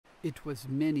It was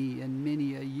many and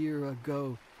many a year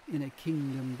ago, in a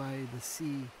kingdom by the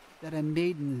sea, that a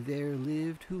maiden there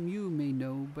lived whom you may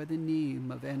know by the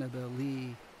name of Annabel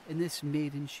Lee. And this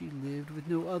maiden she lived with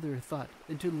no other thought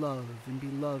than to love and be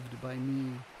loved by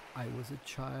me. I was a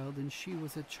child and she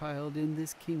was a child in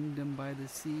this kingdom by the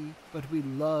sea, but we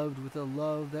loved with a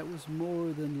love that was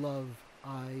more than love,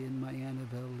 I and my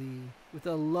Annabel Lee, with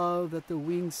a love that the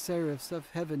winged seraphs of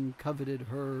heaven coveted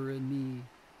her and me.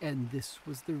 And this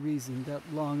was the reason that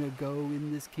long ago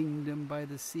in this kingdom by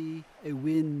the sea, a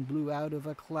wind blew out of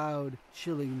a cloud,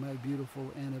 chilling my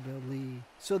beautiful Annabel Lee,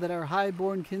 so that our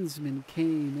high-born kinsman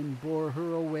came and bore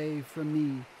her away from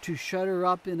me, to shut her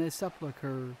up in a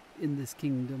sepulchre in this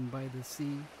kingdom by the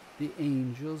sea. The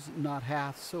angels, not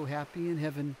half so happy in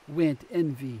heaven, went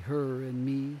envy her and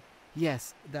me.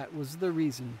 Yes, that was the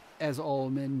reason, as all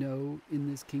men know in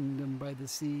this kingdom by the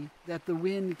sea, that the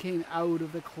wind came out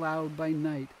of the cloud by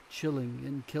night, chilling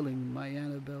and killing my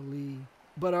Annabel Lee.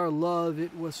 But our love,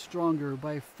 it was stronger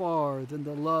by far than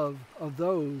the love of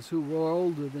those who were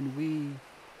older than we,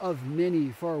 of many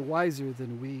far wiser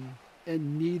than we,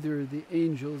 and neither the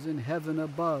angels in heaven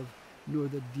above, nor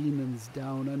the demons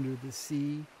down under the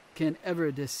sea, can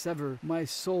ever dissever my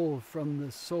soul from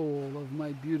the soul of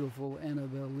my beautiful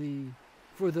Annabel Lee.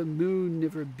 For the moon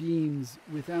never beams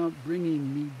without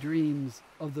bringing me dreams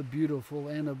of the beautiful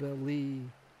Annabel Lee,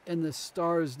 and the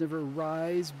stars never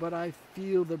rise but I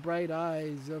feel the bright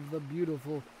eyes of the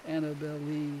beautiful Annabel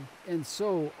Lee. And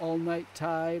so all night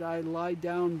tide I lie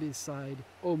down beside,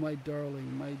 oh my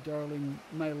darling,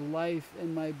 my life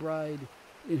and my bride,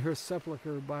 in her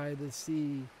sepulchre by the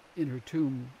sea, in her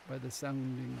tomb by the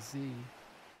sounding sea.